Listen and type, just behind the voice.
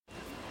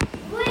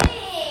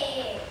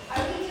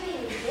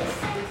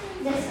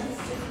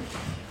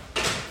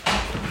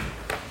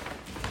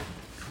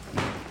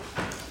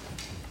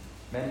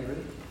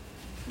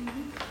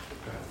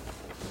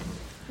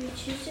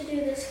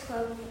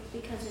Club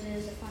because it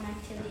is a fun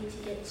activity to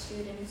get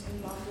students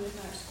involved with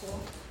our school.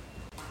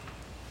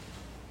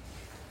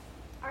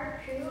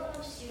 Our crew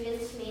of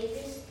students made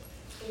this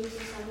into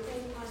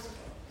something possible,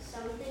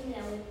 something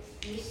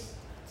that used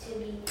to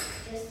be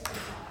just a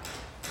thought.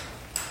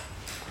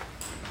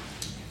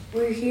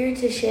 We're here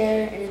to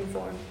share and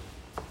inform.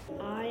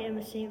 I am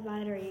a St.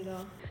 Viator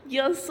Eagle.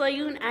 Yo soy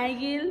un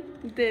águil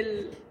de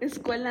la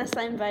escuela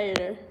St.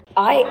 Viator.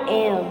 I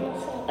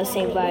am a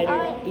St.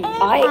 Viator Eagle.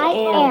 I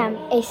am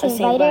a St.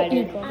 Viator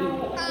Eagle.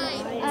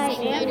 I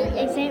am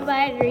a St.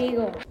 Viator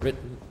Eagle.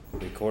 Written,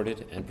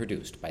 recorded, and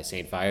produced by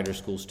St. Viator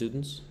School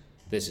students,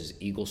 this is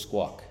Eagle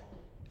Squawk,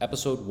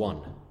 Episode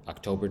 1,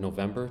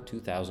 October-November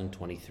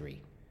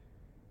 2023.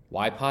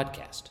 Why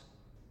podcast?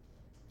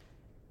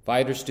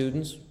 Viator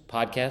students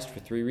podcast for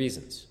 3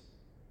 reasons.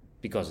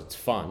 Because it's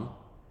fun,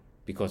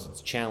 because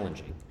it's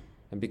challenging,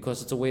 and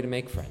because it's a way to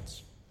make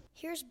friends.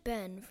 Here's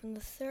Ben from the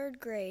 3rd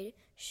grade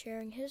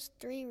sharing his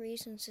 3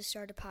 reasons to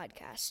start a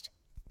podcast.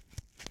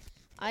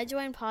 I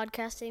joined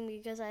podcasting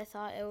because I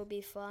thought it would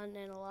be fun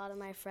and a lot of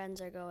my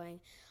friends are going.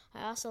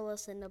 I also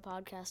listen to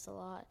podcasts a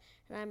lot,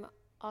 and I'm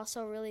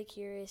also really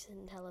curious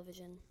in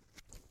television.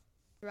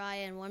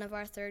 Ryan, one of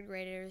our 3rd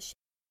graders.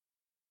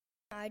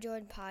 I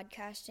joined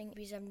podcasting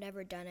because I've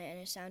never done it and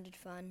it sounded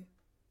fun.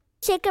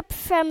 Jacob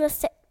from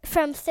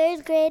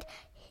 3rd grade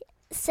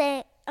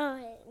saying,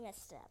 I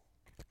messed it up.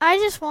 I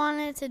just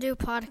wanted to do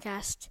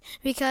podcasts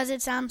because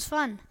it sounds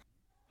fun.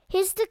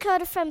 Here's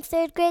Dakota from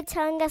 3rd grade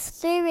telling us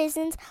 3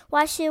 reasons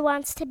why she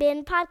wants to be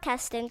in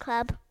podcasting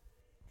club.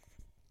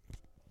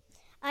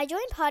 I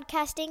joined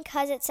podcasting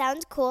because it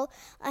sounds cool.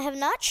 I have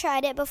not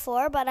tried it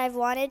before, but I've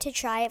wanted to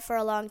try it for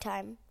a long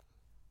time.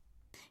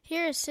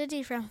 Here is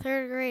Sydney from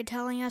 3rd grade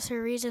telling us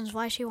her reasons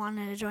why she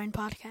wanted to join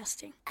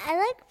podcasting. I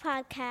like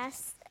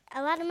podcasts.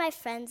 A lot of my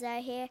friends are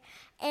here,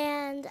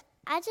 and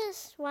I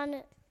just want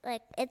to,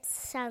 it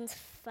sounds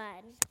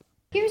fun.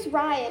 Here's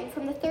Ryan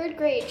from the 3rd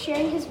grade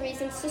sharing his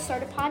reasons to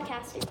start a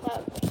podcasting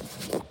club.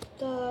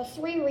 The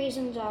 3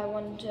 reasons I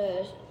wanted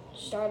to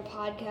start a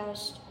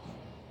podcast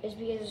is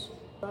because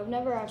I've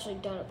never actually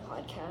done a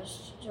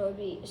podcast, so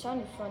it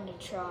sounded fun to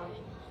try.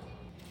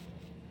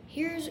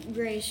 Here's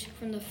Grace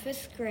from the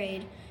 5th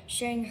grade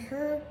sharing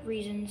her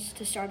reasons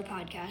to start a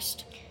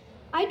podcast.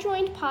 I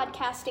joined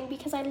podcasting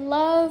because I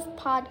love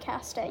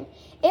podcasting,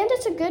 and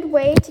it's a good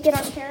way to get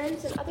our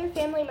parents and other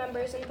family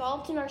members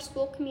involved in our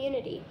school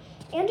community,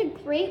 and a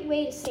great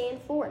way to stay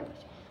informed.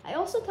 I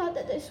also thought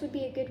that this would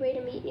be a good way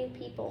to meet new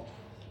people,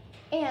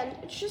 and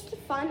it's just a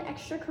fun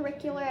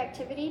extracurricular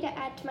activity to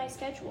add to my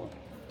schedule.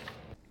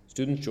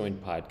 Students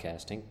joined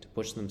podcasting to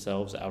push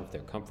themselves out of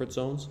their comfort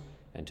zones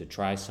and to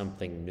try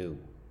something new.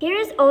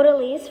 Here's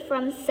Odalise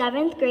from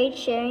 7th grade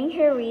sharing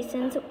her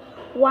reasons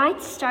why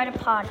to start a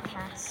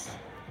podcast.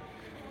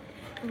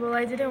 Well,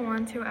 I didn't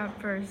want to at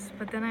first,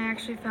 but then I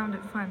actually found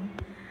it fun.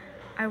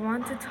 I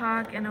want to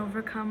talk and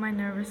overcome my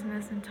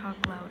nervousness and talk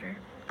louder.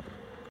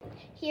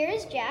 Here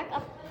is Jack,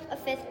 a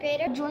 5th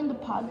grader. I joined the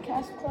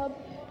podcast club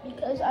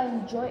because I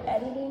enjoy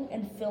editing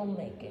and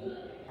filmmaking.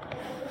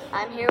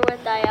 I'm here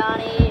with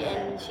Diani,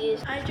 and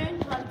I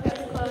joined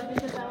podcast club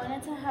because I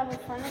wanted to have a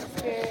fun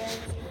experience,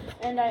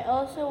 and I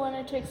also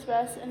wanted to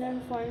express and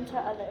inform to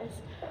others.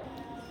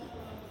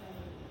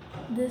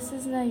 This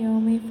is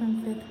Naomi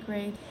from 5th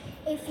grade.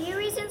 A few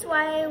reasons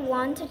why I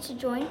wanted to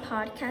join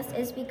podcasts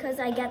is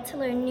because I get to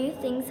learn new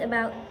things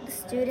about the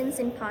students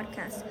in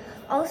podcasts.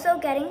 Also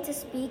getting to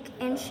speak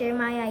and share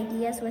my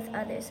ideas with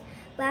others.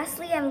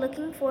 Lastly, I'm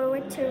looking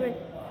forward to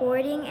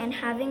recording and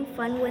having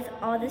fun with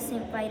all the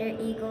St. Viator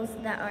Eagles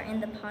that are in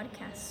the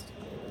podcast.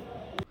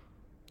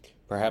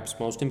 Perhaps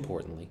most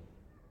importantly,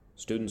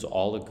 students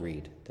all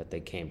agreed that they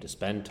came to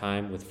spend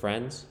time with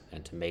friends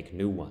and to make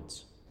new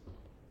ones.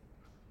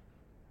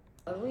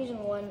 Reason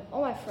 1,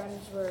 all my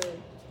friends were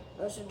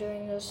also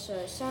doing this,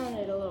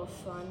 sounded a little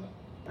fun.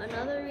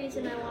 Another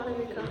reason I want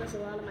to become is a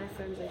lot of my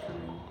friends are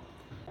coming.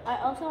 I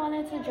also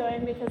wanted to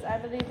join because I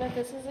believe that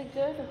this is a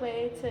good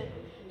way to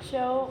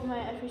show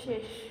my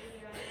appreciation.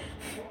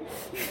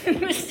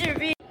 Mr.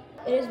 B.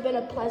 It has been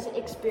a pleasant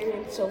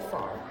experience so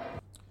far.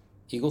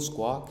 Eagle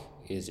Squawk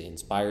is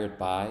inspired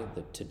by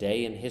the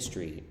Today in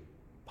History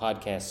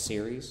podcast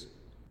series,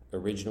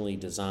 originally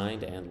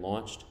designed and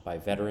launched by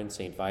veteran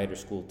St. Viator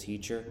School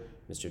teacher,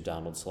 Mr.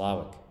 Donald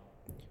Slawick.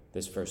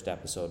 This first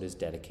episode is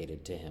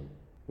dedicated to him.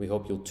 We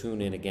hope you'll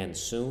tune in again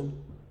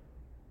soon.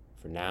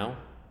 For now,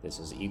 this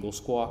is Eagle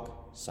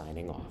Squawk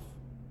signing off.